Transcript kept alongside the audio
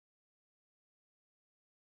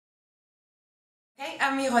Hey,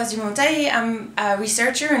 I'm Iroise Dumontheil. I'm a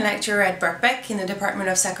researcher and lecturer at Birkbeck in the Department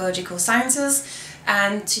of Psychological Sciences,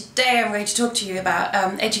 and today I'm going to talk to you about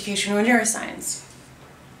educational neuroscience.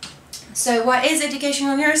 So what is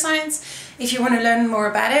educational neuroscience? If you want to learn more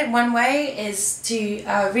about it, one way is to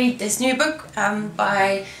read this new book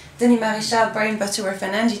by Denis Marichal, Brian Butterworth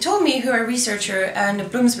and Andy Tolmie, who are researcher in the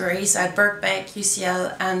Bloomsbury's at Birkbeck,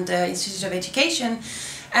 UCL and Institute of Education.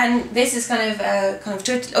 And this is kind of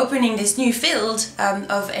opening this new field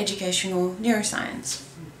of educational neuroscience.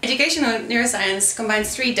 Educational neuroscience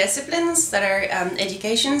combines three disciplines that are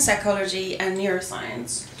education, psychology and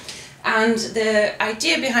neuroscience. And the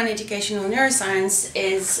idea behind educational neuroscience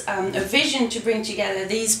is a vision to bring together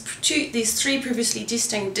these three previously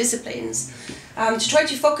distinct disciplines to try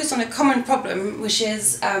to focus on a common problem, which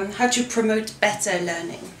is how to promote better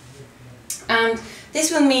learning. And this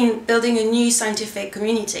will mean building a new scientific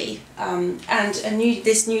community and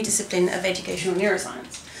this new discipline of educational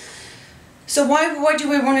neuroscience. So why do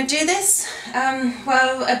we want to do this?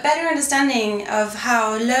 Well, a better understanding of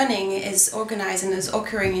how learning is organized and is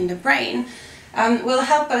occurring in the brain will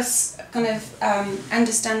help us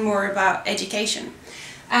understand more about education.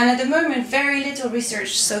 And at the moment, very little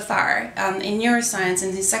research so far in neuroscience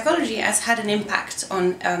and in psychology has had an impact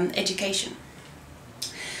on education.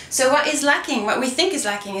 So what is lacking, what we think is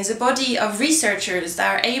lacking, is a body of researchers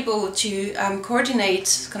that are able to coordinate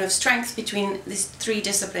strengths between these three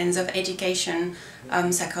disciplines of education,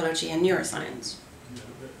 psychology and neuroscience.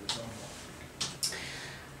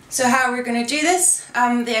 So how we're going to do this?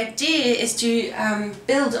 The idea is to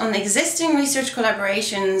build on existing research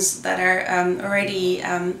collaborations that are already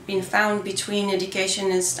been found between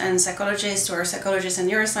educationists and psychologists, or psychologists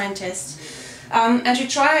and neuroscientists. And to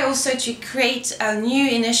try also to create a new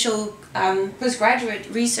initial postgraduate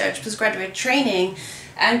research, postgraduate training,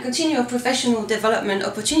 and continual professional development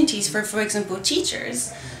opportunities for example,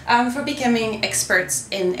 teachers, for becoming experts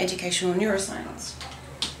in educational neuroscience.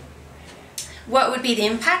 What would be the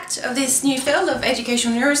impact of this new field of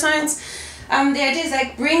educational neuroscience? The idea is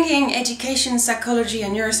like bringing education, psychology,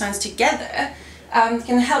 and neuroscience together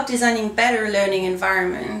can help designing better learning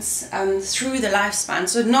environments through the lifespan.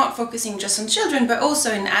 So not focusing just on children, but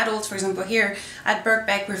also in adults. For example, here at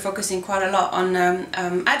Birkbeck, we're focusing quite a lot on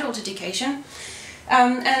adult education.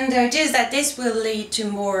 And the idea is that this will lead to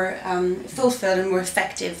more fulfilled and more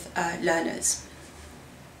effective learners.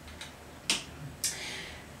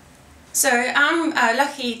 So I'm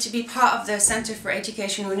lucky to be part of the Center for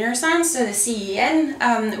Educational Neuroscience, so the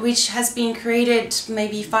CEN, which has been created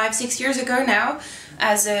maybe 5-6 years ago now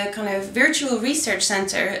as a kind of virtual research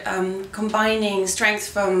center combining strengths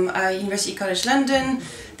from University College London,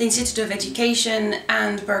 the Institute of Education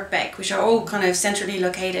and Birkbeck, which are all kind of centrally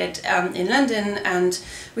located in London and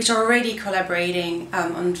which are already collaborating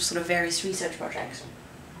on various research projects.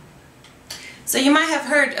 So you might have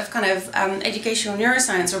heard of educational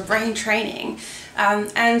neuroscience or brain training,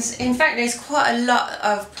 and in fact there's quite a lot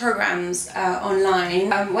of programs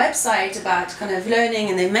online, website about learning,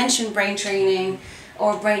 and they mention brain training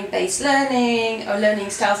or brain-based learning or learning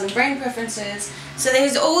styles and brain preferences. So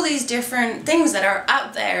there's all these different things that are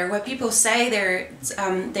out there where people say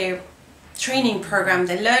their training program,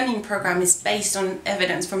 their learning program is based on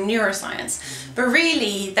evidence from neuroscience, but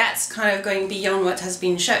really that's going beyond what has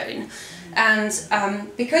been shown. And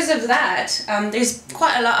because of that, there's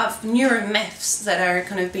quite a lot of neuromyths that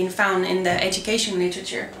are being found in the education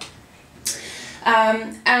literature.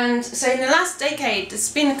 And so in the last decade,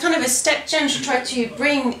 there's been a step change to try to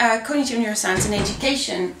bring cognitive neuroscience and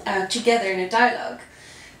education together in a dialogue.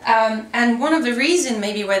 And one of the reasons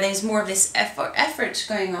maybe where there's more of this effort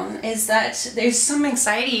going on is that there's some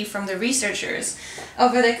anxiety from the researchers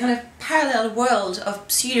over the parallel world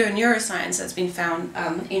of pseudo-neuroscience that's been found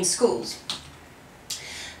in schools.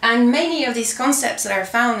 And many of these concepts that are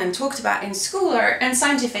found and talked about in school are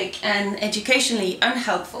unscientific and educationally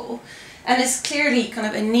unhelpful, and there's clearly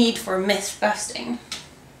a need for myth busting.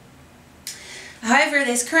 However,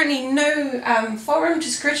 there's currently no forum to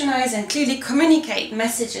scrutinize and clearly communicate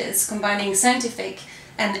messages combining scientific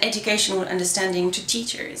and educational understanding to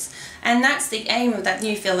teachers. And that's the aim of that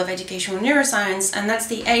new field of educational neuroscience, and that's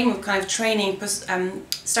the aim of training,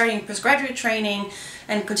 starting postgraduate training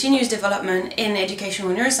and continuous development in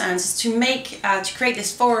educational neuroscience, is to create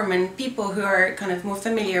this forum and people who are more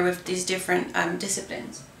familiar with these different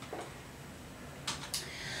disciplines.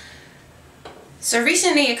 So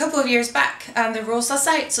recently, a couple of years back, the Royal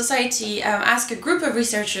Society asked a group of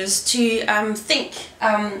researchers to think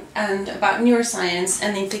about neuroscience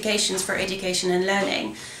and the implications for education and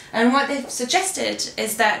learning. And what they suggested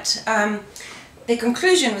is that the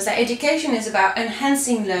conclusion was that education is about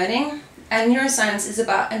enhancing learning and neuroscience is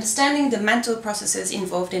about understanding the mental processes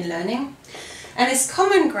involved in learning. And its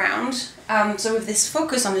common ground, so with this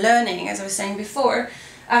focus on learning, as I was saying before,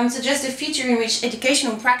 suggests a future in which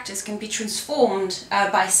educational practice can be transformed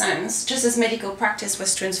by science, just as medical practice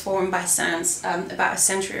was transformed by science about a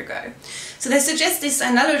century ago. So they suggest this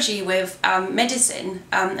analogy with medicine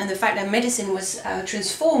and the fact that medicine was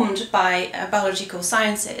transformed by biological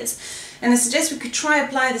sciences. And they suggest we could try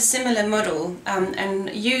apply the similar model and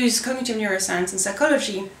use cognitive neuroscience and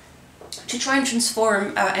psychology to try and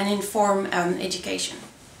transform and inform education.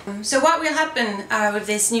 So what will happen with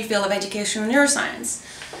this new field of educational neuroscience?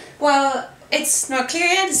 Well, it's not clear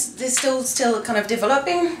yet, it's still kind of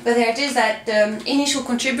developing, but the idea is that the initial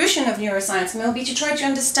contribution of neuroscience will be to try to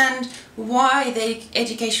understand why the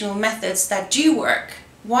educational methods that do work,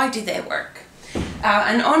 why do they work?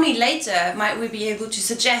 And only later might we be able to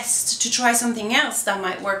suggest to try something else that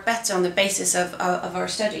might work better on the basis of our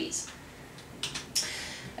studies.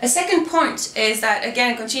 A second point is that,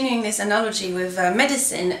 again, continuing this analogy with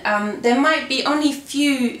medicine, there might be only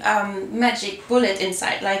few magic bullet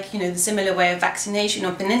insight, like, the similar way of vaccination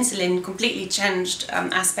or penicillin completely changed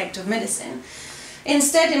aspect of medicine.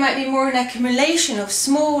 Instead, it might be more an accumulation of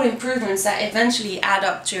small improvements that eventually add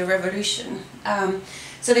up to a revolution.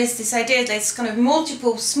 So there's this idea that there's kind of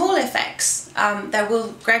multiple small effects that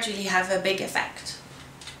will gradually have a big effect.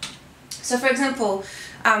 So, for example,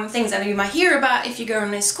 things that you might hear about if you go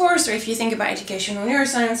on this course, or if you think about educational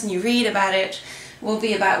neuroscience and you read about it, will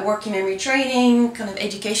be about working memory training, kind of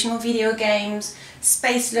educational video games,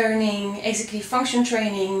 space learning, executive function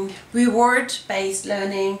training, reward-based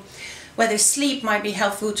learning, whether sleep might be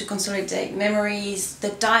helpful to consolidate memories, the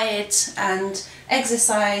diet and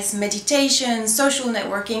exercise, meditation, social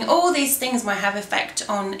networking, all these things might have effect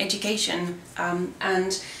on education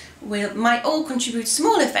and might all contribute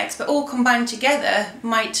small effects, but all combined together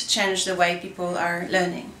might change the way people are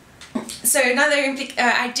learning. So another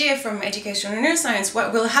idea from educational neuroscience,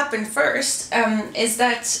 what will happen first is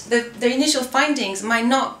that the initial findings might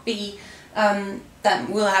not be, that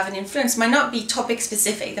will have an influence, might not be topic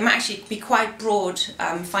specific, they might actually be quite broad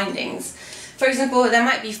findings. For example, there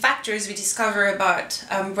might be factors we discover about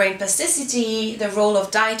brain plasticity, the role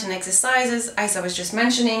of diet and exercises, as I was just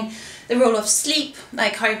mentioning, the role of sleep,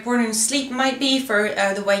 like how important sleep might be for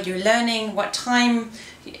the way you're learning, what time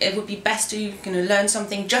it would be best to learn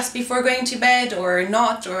something just before going to bed or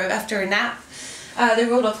not, or after a nap. The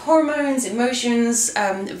role of hormones, emotions,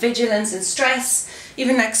 vigilance and stress,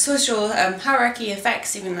 even like social hierarchy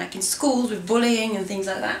effects, even like in schools with bullying and things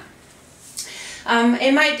like that.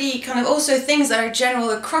 It might be kind of also things that are general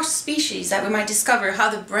across species, that we might discover how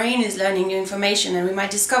the brain is learning new information, and we might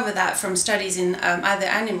discover that from studies in other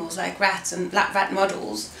animals like rats and rat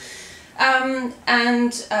models.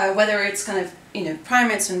 And whether it's kind of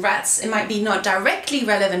primates and rats, it might be not directly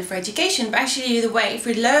relevant for education, but actually the way, if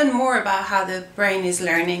we learn more about how the brain is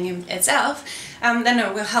learning itself, then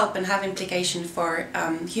it will help and have implication for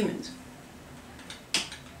humans.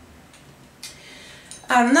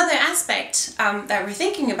 Another aspect that we're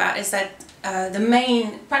thinking about is that the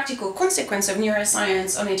main practical consequence of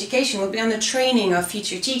neuroscience on education will be on the training of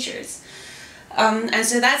future teachers. And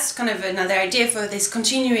so that's kind of another idea for this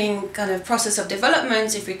continuing kind of process of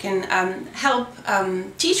development, if we can help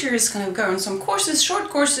teachers kind of go on some courses, short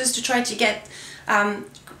courses, to try to get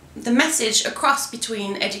the message across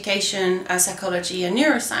between education, psychology and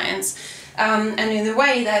neuroscience, and in the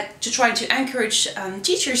way that to try to encourage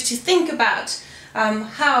teachers to think about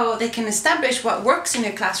how they can establish what works in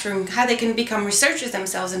a classroom, how they can become researchers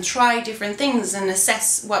themselves and try different things and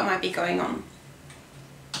assess what might be going on.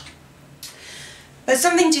 But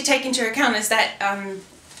something to take into account is that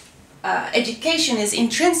education is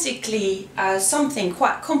intrinsically something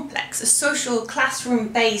quite complex, a social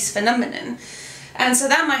classroom-based phenomenon. And so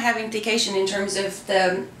that might have implication in terms of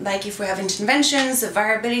like if we have interventions, the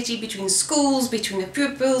variability between schools, between the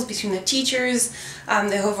pupils, between the teachers,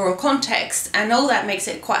 the overall context, and all that makes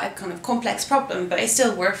it quite a kind of complex problem, but it's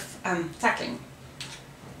still worth tackling.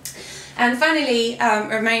 And finally,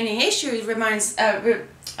 remaining issue reminds,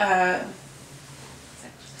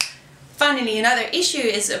 finally, another issue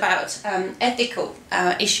is about ethical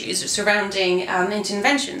issues surrounding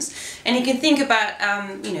interventions. And you can think about,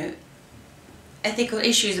 ethical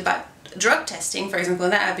issues about drug testing, for example,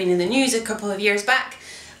 that have been in the news a couple of years back.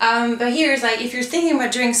 But here is like, if you're thinking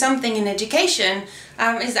about doing something in education,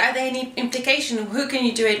 are there any implication of who can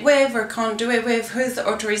you do it with or can't do it with, whose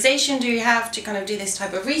authorization do you have to kind of do this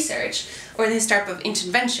type of research or this type of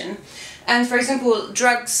intervention? And for example,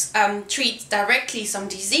 drugs treat directly some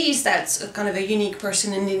disease that's kind of a unique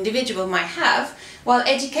person and individual might have, while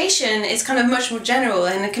education is kind of much more general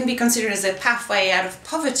and it can be considered as a pathway out of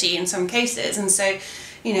poverty in some cases. And so,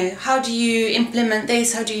 you know, how do you implement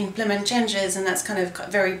this? How do you implement changes? And that's kind of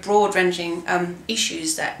very broad-ranging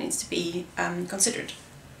issues that needs to be considered.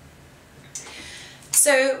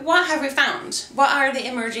 So what have we found? What are the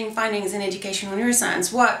emerging findings in educational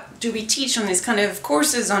neuroscience? What do we teach on these kind of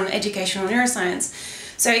courses on educational neuroscience?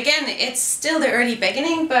 So again, it's still the early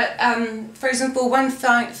beginning, but for example, one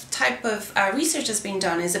type of research that's been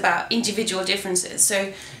done is about individual differences.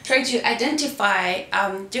 So trying to identify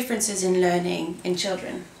differences in learning in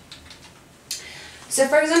children. So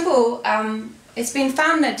for example, it's been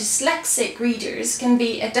found that dyslexic readers can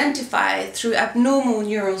be identified through abnormal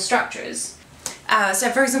neural structures.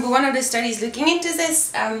 So for example, one of the studies looking into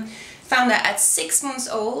this found that at 6 months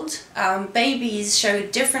old, babies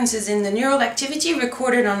showed differences in the neural activity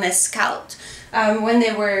recorded on their scalp when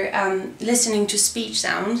they were listening to speech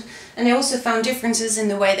sound. And they also found differences in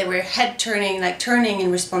the way they were head turning, like turning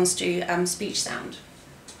in response to speech sound.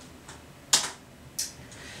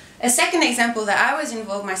 A second example that I was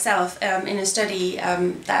involved myself in a study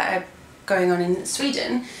that going on in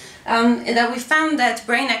Sweden, that we found that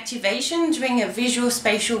brain activation during a visual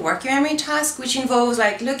spatial working memory task, which involves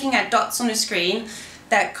like looking at dots on the screen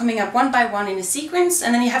that coming up one by one in a sequence,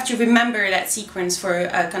 and then you have to remember that sequence for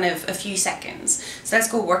kind of a few seconds. So that's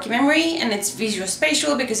called working memory, and it's visual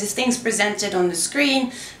spatial because it's things presented on the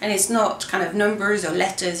screen and it's not kind of numbers or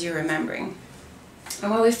letters you're remembering.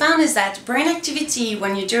 And what we found is that brain activity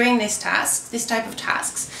when you're doing this task, this type of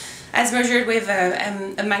tasks, as measured with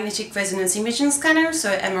a magnetic resonance imaging scanner,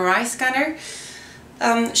 so MRI scanner,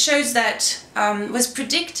 shows that was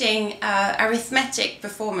predicting arithmetic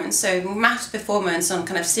performance, so math performance on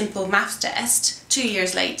kind of simple math test 2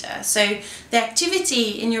 years later. So the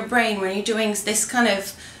activity in your brain when you're doing this kind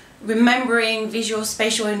of remembering visual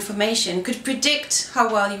spatial information could predict how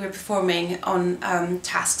well you were performing on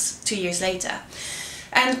tasks 2 years later.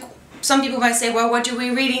 And some people might say, well, what do we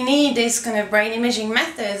really need these kind of brain imaging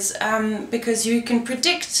methods? Because you can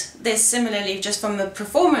predict this similarly just from the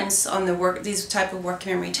performance on these type of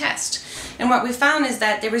working memory test. And what we found is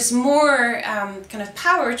that there is more kind of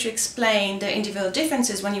power to explain the individual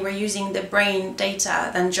differences when you were using the brain data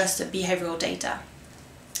than just the behavioral data.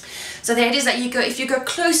 So the idea is that if you go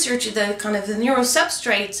closer to the kind of the neural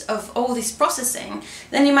substrate of all this processing,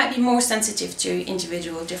 then you might be more sensitive to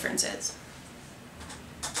individual differences.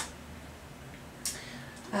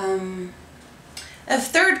 A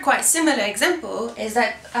third quite similar example is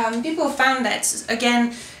that people found that,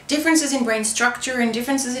 again, differences in brain structure and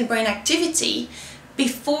differences in brain activity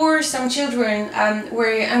before some children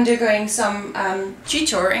were undergoing some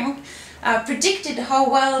tutoring predicted how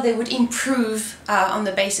well they would improve on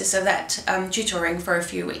the basis of that tutoring for a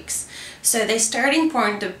few weeks. So their starting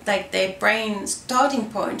point, like their brain starting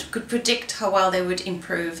point, could predict how well they would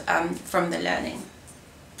improve from the learning.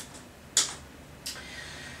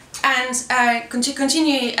 And to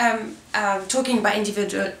continue talking about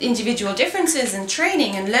individual differences in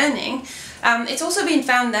training and learning, it's also been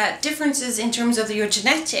found that differences in terms of your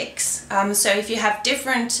genetics, so if you have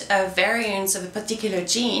different variants of a particular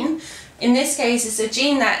gene, in this case it's a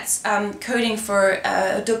gene that's coding for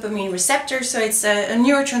a dopamine receptor, so it's a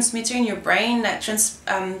neurotransmitter in your brain that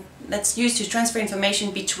that's used to transfer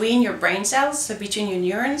information between your brain cells, so between your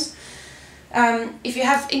neurons. If you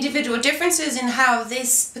have individual differences in how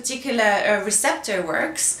this particular receptor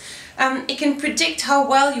works, it can predict how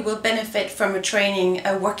well you will benefit from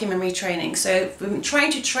a working memory training. So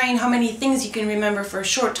trying to train how many things you can remember for a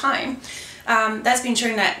short time, that's been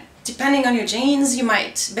shown that depending on your genes, you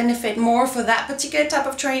might benefit more for that particular type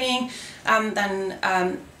of training than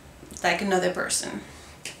like another person.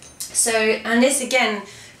 So, and this again,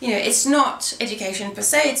 you know, it's not education per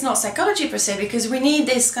se, it's not psychology per se, because we need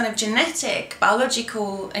this kind of genetic,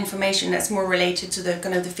 biological information that's more related to the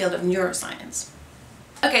kind of the field of neuroscience.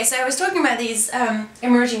 Okay, so I was talking about these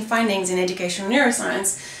emerging findings in educational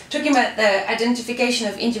neuroscience, talking about the identification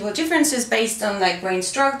of individual differences based on like brain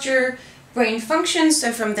structure, brain function,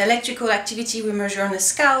 so from the electrical activity we measure on the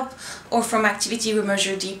scalp, or from activity we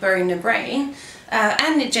measure deeper in the brain,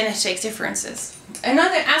 and the genetic differences.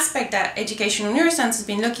 Another aspect that educational neuroscience has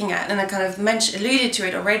been looking at, and I kind of alluded to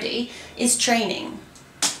it already, is training.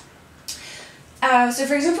 So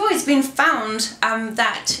for example, it's been found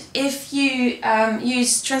that if you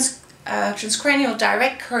use transcranial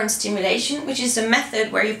direct current stimulation, which is a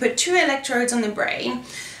method where you put 2 electrodes on the brain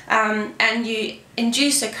and you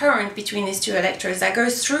induce a current between these 2 electrodes that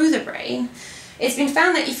goes through the brain, it's been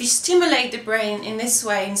found that if you stimulate the brain in this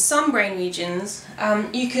way in some brain regions,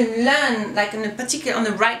 you can learn, like on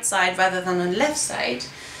the right side rather than on the left side.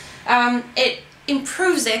 It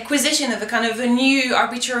improves the acquisition of a kind of a new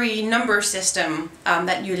arbitrary number system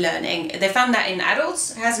that you're learning. They found that in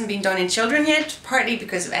adults. It hasn't been done in children yet, partly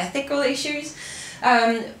because of ethical issues.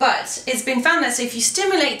 But it's been found that so if you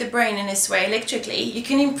stimulate the brain in this way electrically, you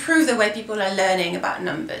can improve the way people are learning about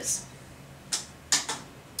numbers.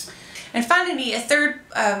 And finally, a third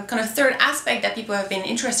aspect that people have been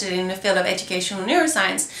interested in the field of educational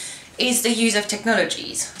neuroscience is the use of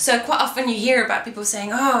technologies. So quite often you hear about people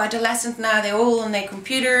saying, oh, adolescents now, they're all on their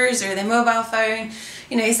computers or their mobile phone.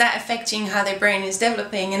 You know, is that affecting how their brain is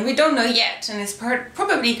developing? And we don't know yet, and it's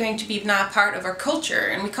probably going to be now part of our culture,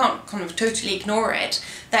 and we can't kind of totally ignore it.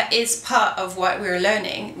 That is part of what we're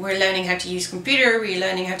learning. We're learning how to use computer, we're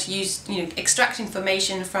learning how to use, extract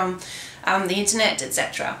information from the internet,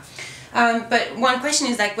 etc. But one question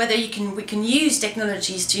is like whether we can use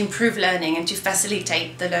technologies to improve learning and to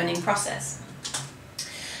facilitate the learning process.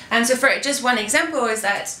 And so for just one example is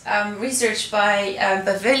that research by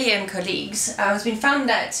Birkbeck and colleagues has been found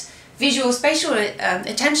that visual spatial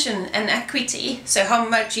attention and acuity, so how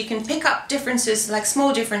much you can pick up differences, like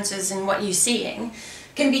small differences in what you're seeing,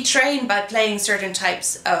 can be trained by playing certain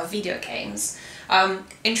types of video games.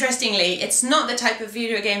 Interestingly, it's not the type of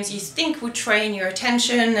video games you think would train your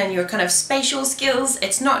attention and your kind of spatial skills.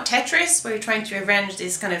 It's not Tetris, where you're trying to arrange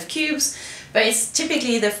these kind of cubes, but it's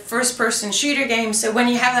typically the first-person shooter game. So when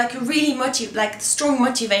you have like a really strong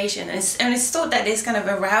motivation, and it's thought that this kind of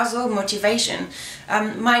arousal, motivation,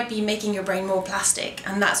 might be making your brain more plastic,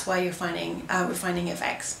 and that's why we're finding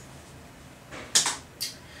effects.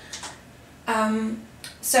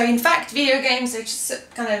 So in fact, video games are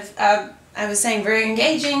just kind of I was saying very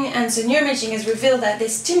engaging, and so neuroimaging has revealed that they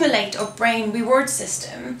stimulate our brain reward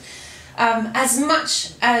system as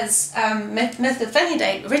much as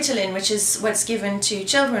methylphenidate, Ritalin, which is what's given to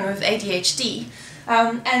children with ADHD,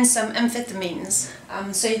 and some amphetamines.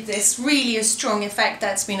 So there's really a strong effect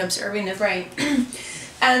that's been observed in the brain.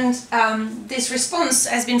 And this response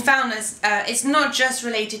has been found as it's not just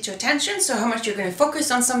related to attention, so how much you're going to focus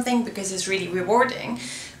on something because it's really rewarding,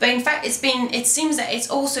 but in fact it seems that it's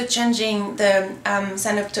also changing the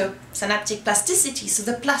synaptic plasticity, so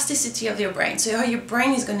the plasticity of your brain, so how your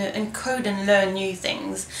brain is going to encode and learn new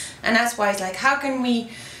things. And that's why it's like, how can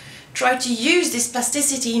we try to use this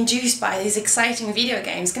plasticity induced by these exciting video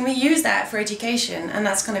games? Can we use that for education? And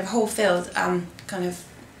that's kind of whole field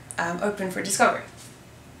open for discovery.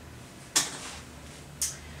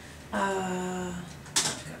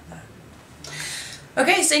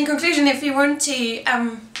 Okay, so in conclusion, if you want to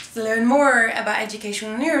learn more about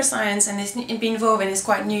educational neuroscience and be involved in this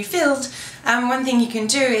quite new field, one thing you can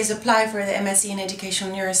do is apply for the MSc in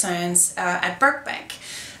Educational Neuroscience at Birkbeck.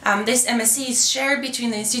 This MSc is shared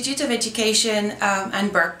between the Institute of Education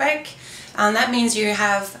and Birkbeck, and that means you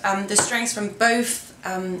have the strengths from both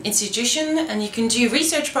institutions, and you can do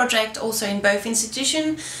research project also in both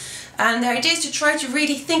institutions. And the idea is to try to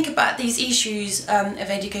really think about these issues of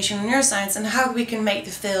educational neuroscience and how we can make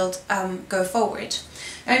the field go forward.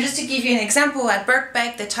 And just to give you an example, at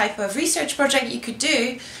Birkbeck, the type of research project you could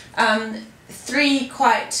do, three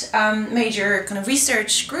quite major kind of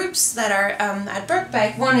research groups that are at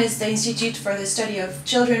Birkbeck. One is the Institute for the Study of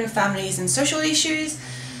Children, Families and Social Issues.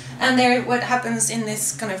 And there, what happens in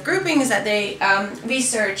this kind of grouping is that they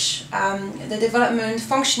research the development,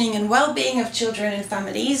 functioning and well-being of children and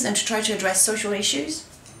families, and to try to address social issues.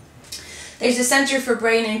 There's a Center for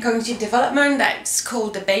Brain and Cognitive Development that's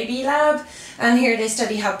called the Baby Lab, and here they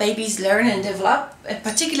study how babies learn and develop,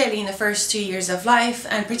 particularly in the first 2 years of life,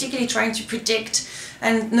 and particularly trying to predict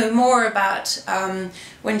and know more about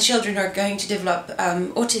when children are going to develop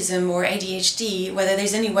autism or ADHD, whether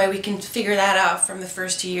there's any way we can figure that out from the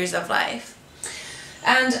first 2 years of life.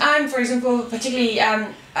 And I'm, for example, particularly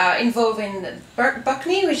involved in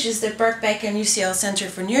Buckney, which is the Birkbeck and UCL Center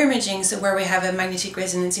for Neuroimaging, so where we have a magnetic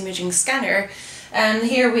resonance imaging scanner. And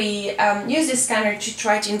here we use this scanner to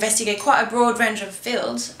try to investigate quite a broad range of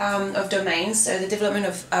fields, of domains, so the development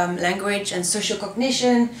of language and social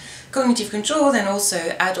cognition, cognitive control, and also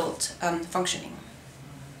adult functioning.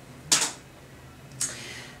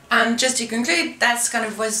 And just to conclude, that's kind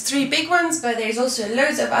of was three big ones, but there's also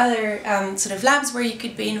loads of other sort of labs where you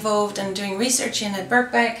could be involved and doing research in at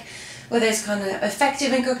Birkbeck, where there's kind of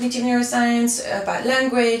affective and cognitive neuroscience, about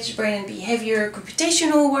language, brain and behavior,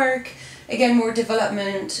 computational work, again more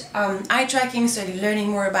development, eye tracking, so you're learning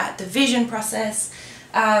more about the vision process,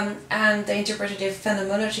 and the interpretative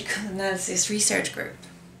phenomenological analysis research group.